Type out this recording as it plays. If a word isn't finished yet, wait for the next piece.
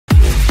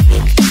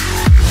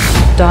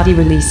DODI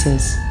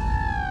releases.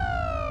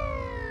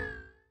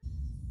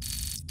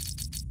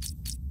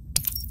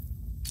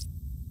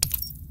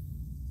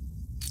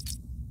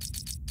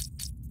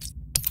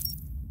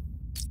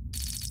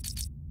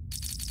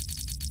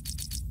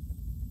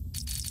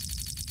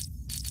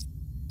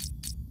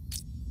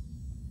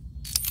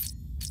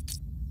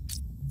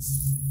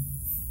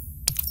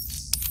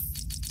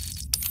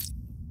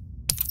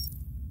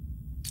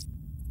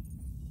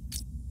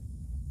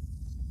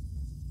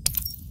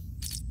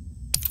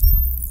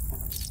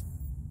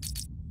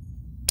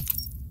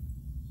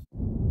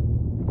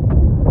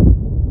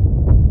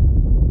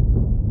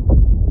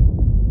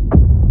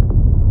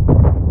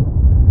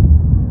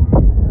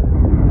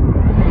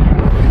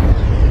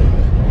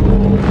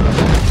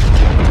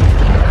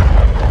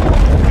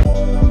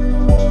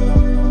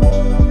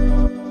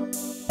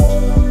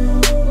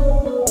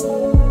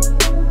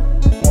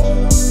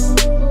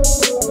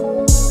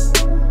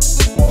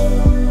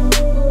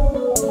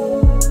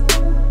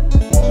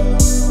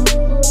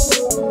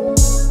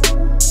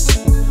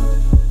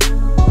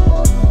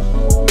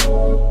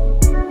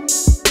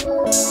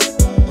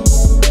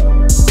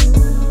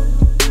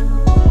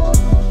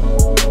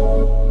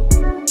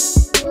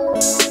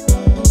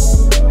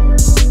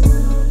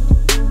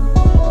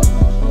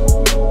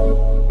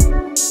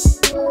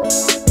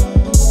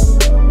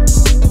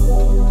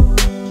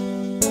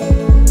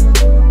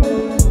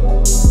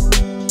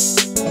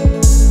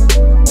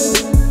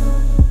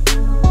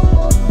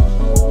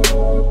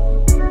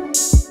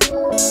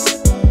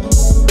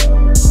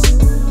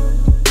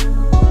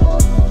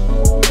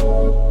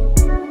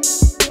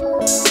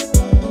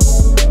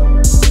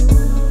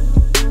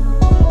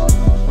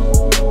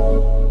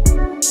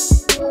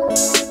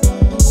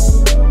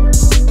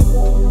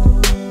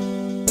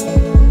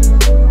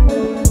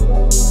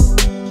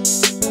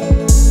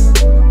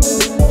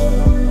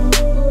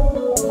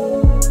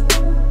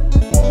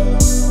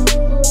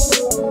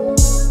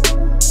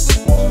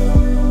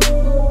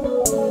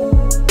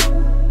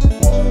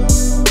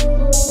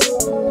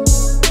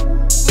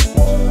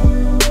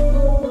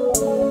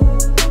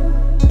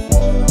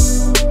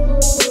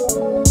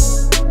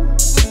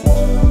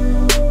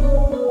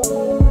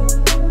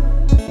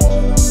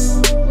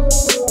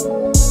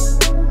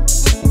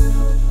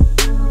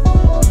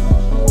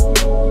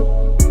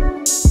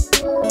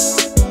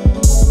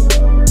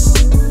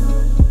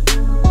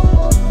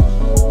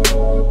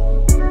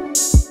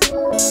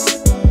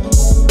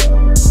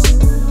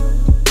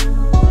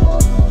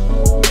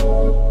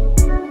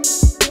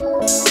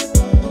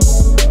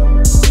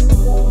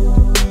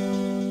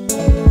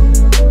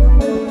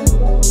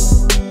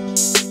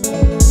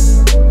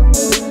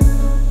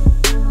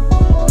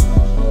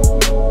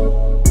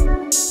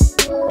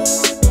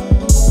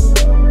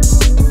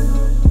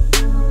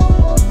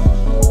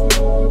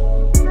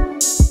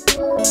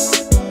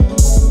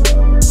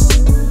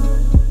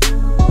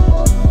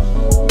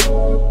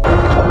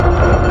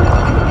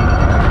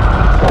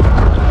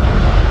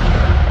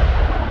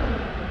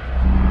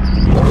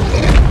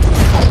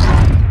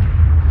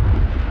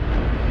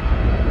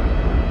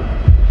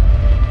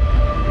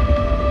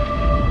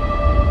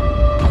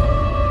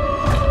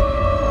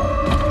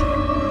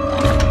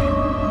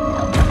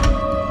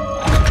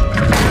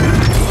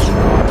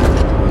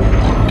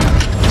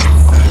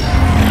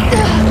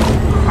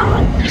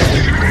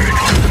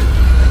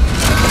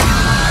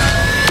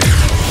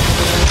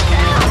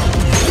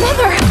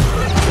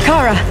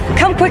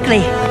 Come quickly!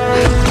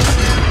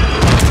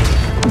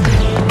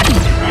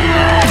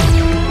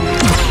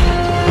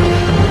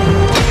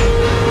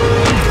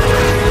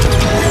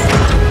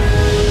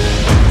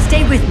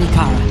 Stay with me,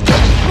 Kara.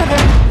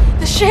 Mother,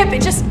 the ship,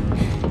 it just...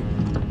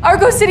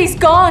 Argo City's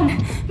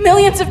gone.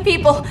 Millions of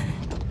people.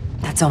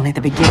 That's only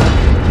the beginning.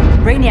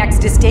 Brainiac's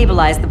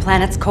destabilized the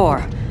planet's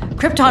core.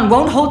 Krypton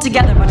won't hold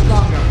together much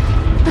longer.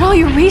 But all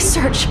your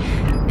research,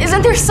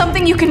 isn't there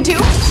something you can do?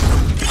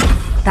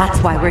 That's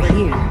why we're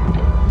here.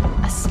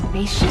 A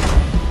spaceship?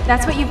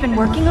 That's what you've been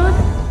working on?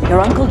 Your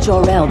uncle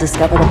Jor-El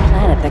discovered a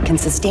planet that can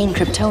sustain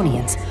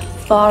Kryptonians,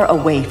 far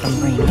away from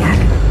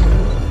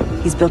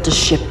Brainiac. He's built a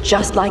ship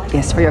just like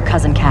this for your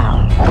cousin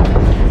Cal.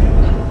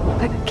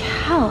 But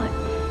Cal,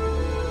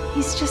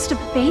 he's just a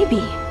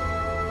baby.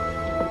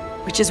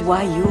 Which is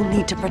why you'll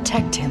need to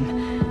protect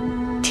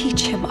him.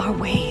 Teach him our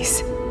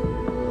ways.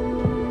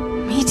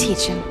 Me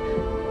teach him?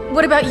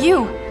 What about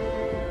you?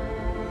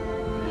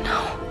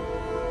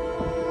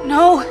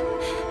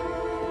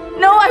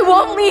 No, I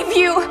won't leave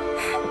you!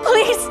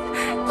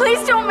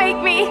 Please don't make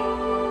me!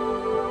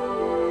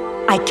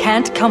 I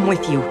can't come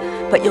with you,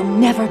 but you'll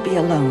never be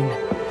alone.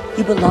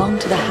 You belong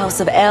to the House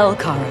of El,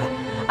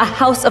 Kara. A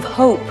house of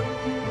hope.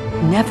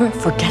 Never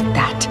forget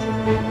that.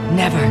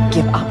 Never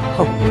give up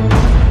hope.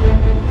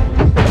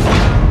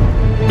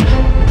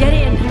 Get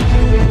in!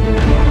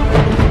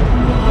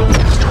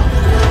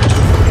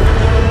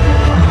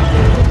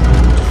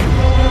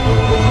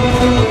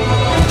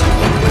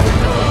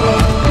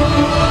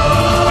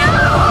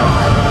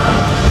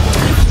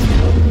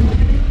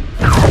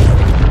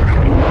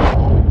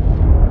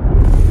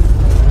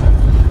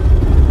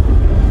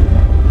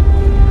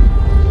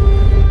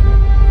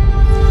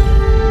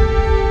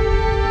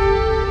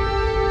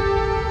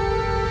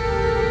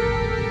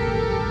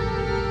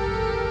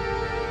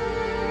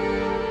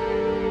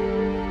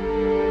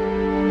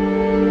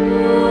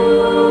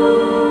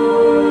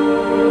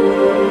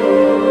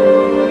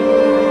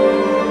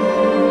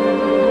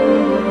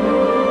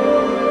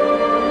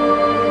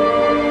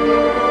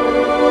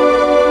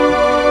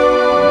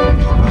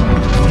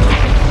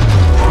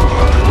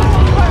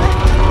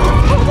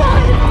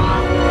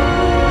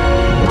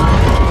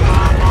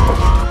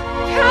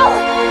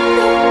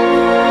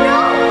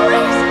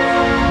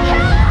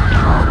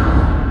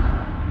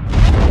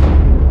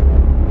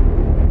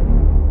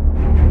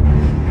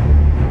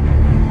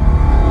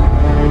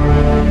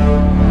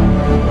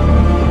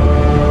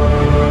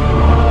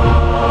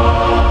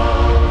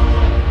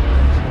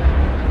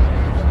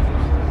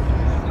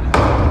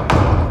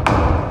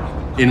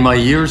 In my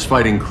years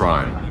fighting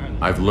crime,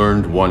 I've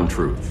learned one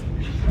truth.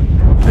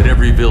 That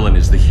every villain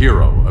is the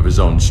hero of his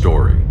own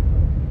story.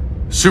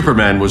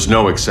 Superman was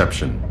no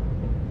exception.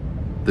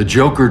 The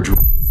Joker drew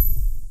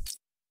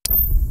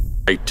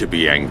right to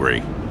be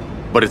angry,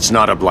 but it's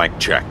not a blank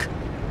check.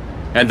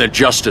 And the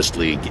Justice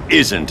League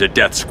isn't a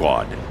death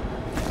squad.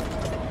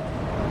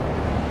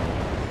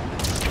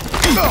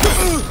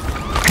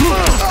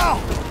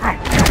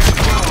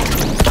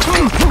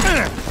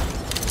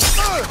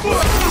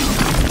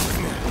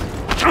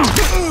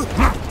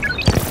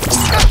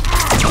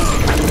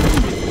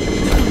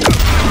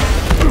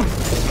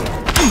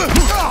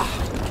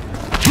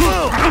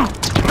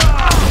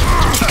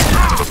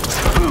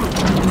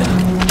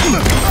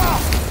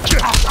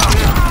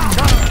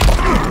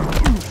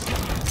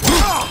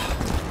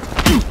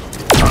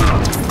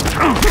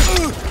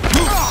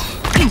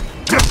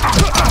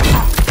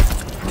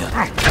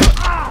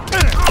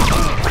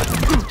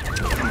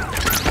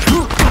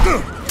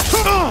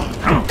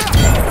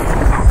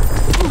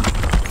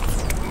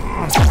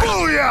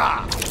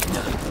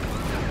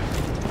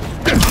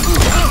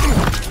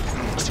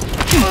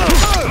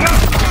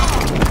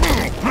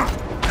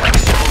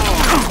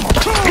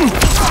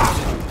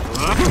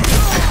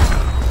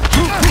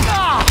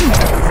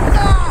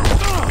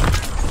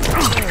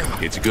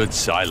 It's good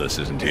Silas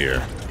isn't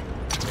here.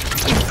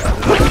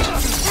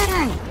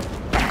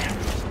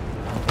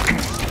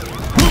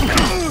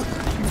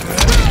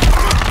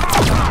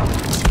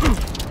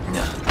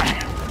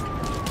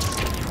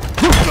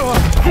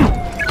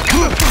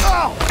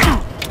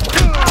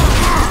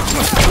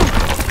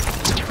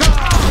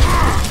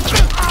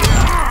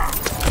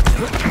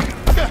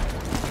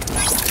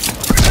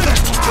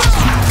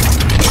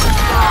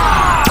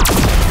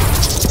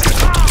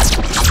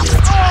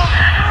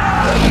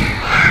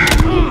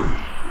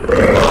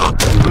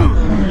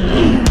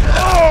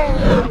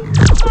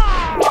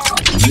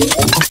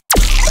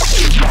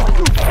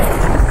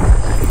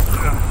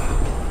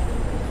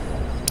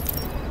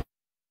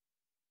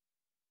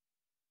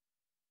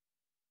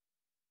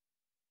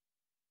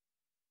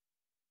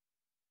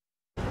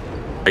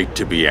 Right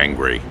to be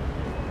angry,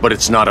 but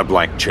it's not a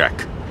blank check.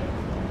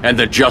 And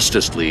the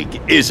Justice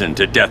League isn't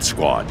a death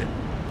squad.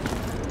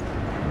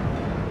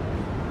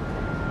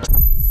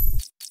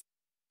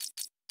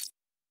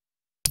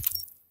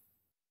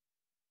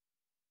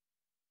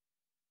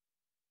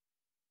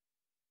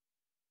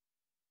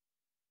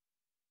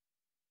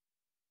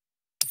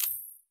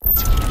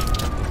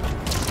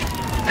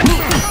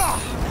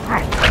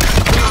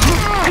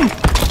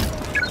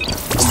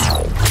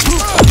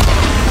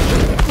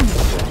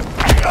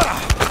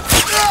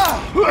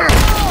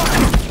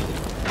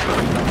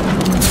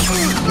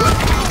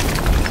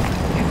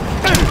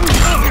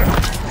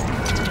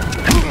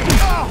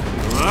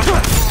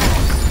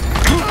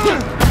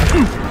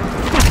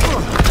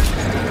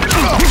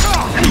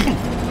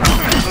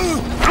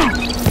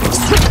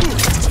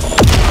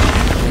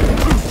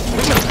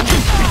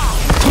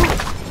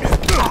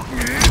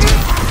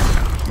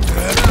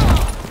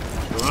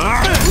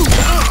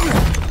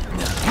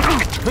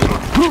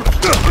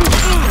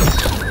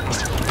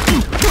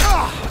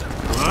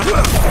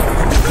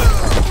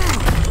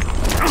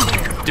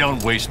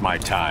 Don't waste my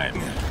time.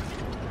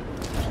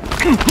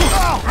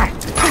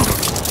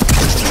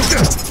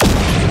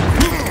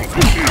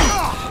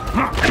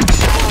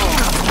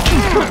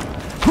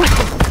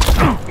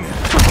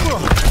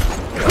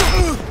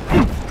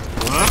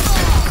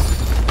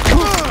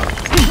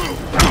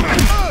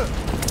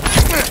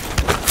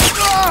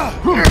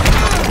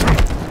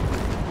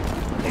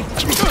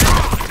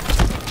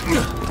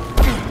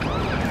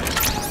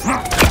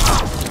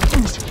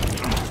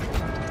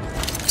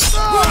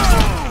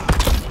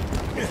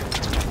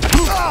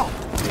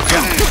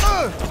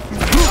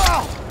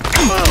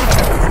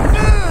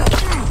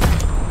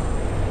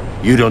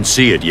 You don't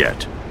see it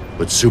yet,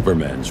 but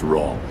Superman's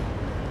wrong.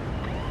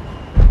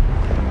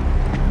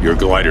 Your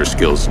glider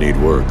skills need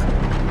work.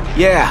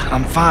 Yeah,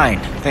 I'm fine.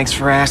 Thanks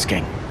for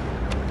asking.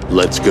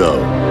 Let's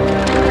go.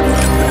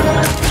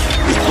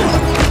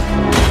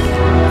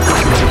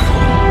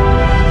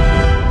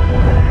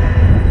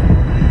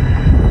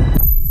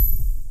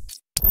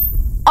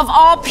 Of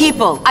all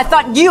people, I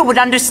thought you would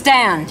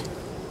understand.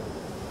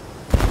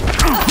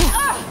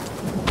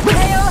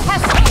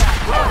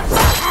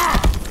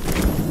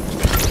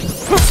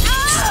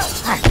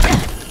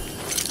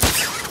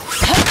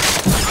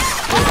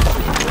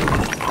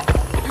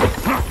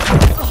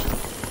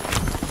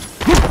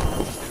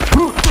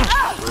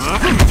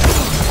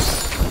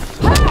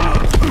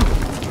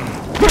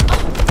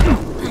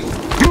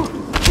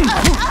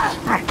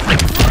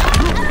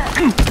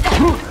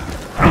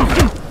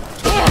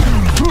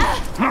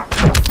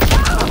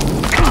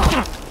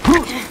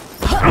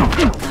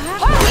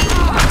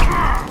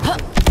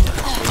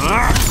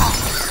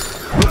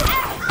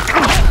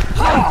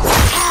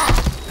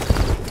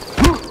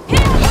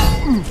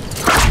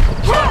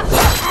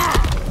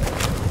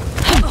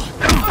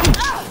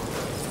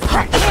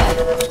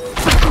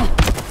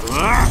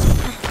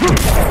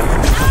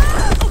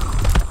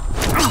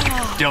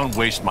 Don't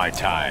waste my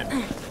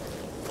time.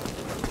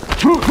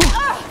 Hail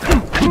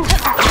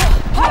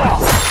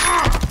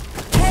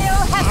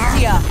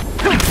Hestia!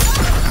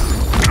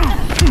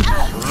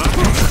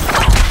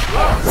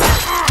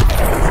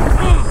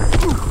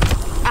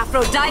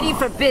 Aphrodite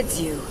forbids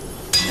you.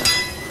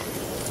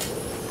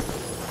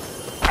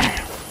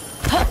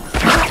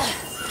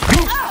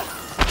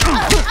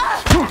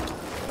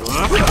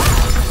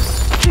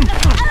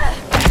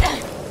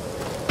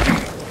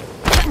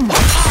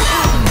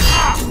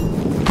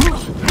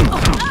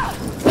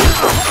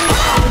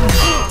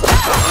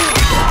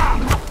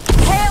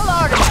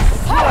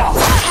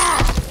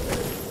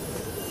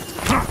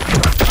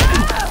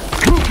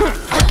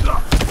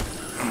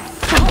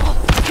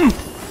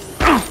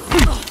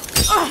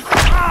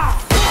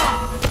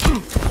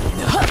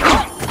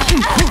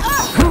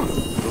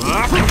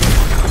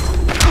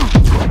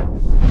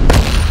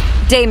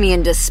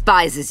 Damien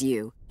despises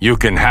you. You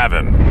can have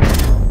him.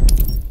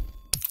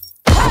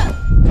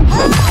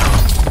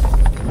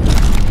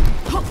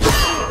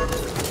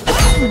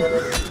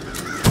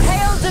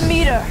 Hail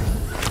Demeter!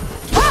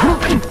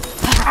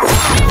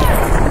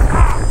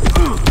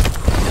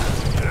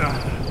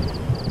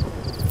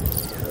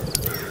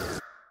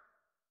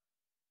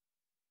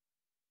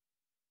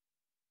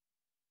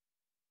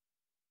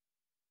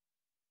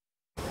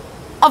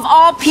 Of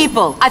all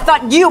people, I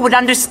thought you would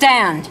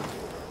understand.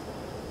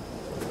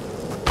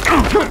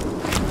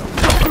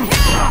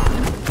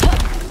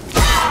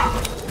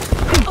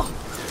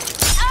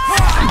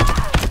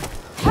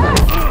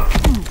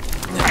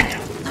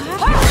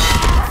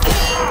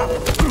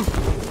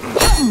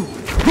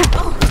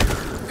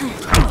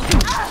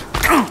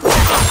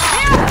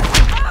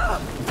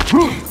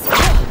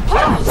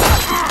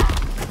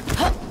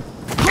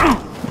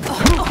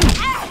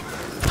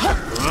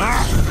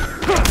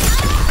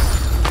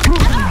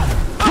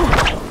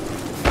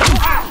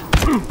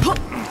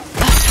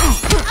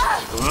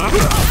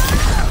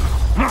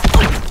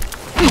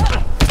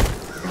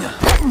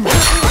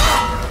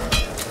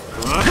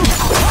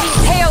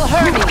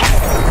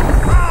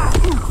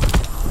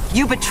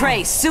 You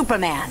betray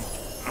Superman.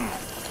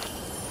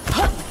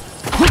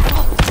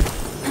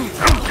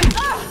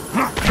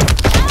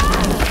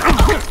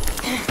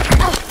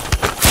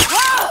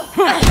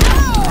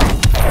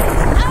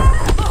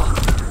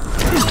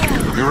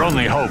 Your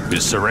only hope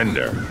is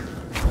surrender.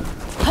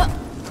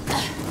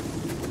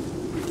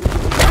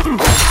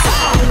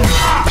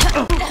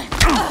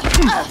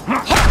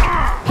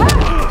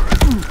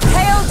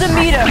 Hail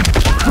Demeter!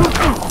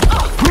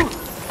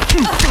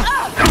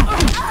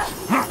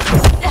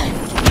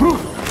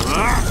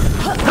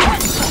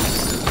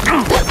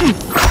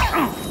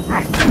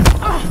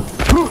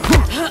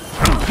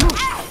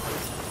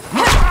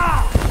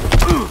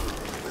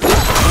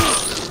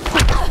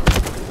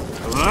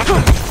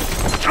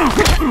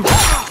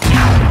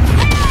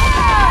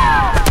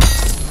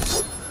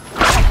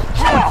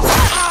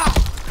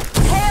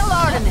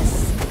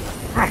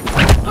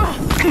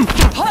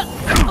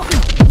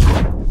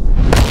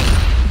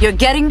 You're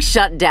getting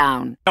shut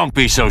down. Don't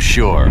be so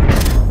sure.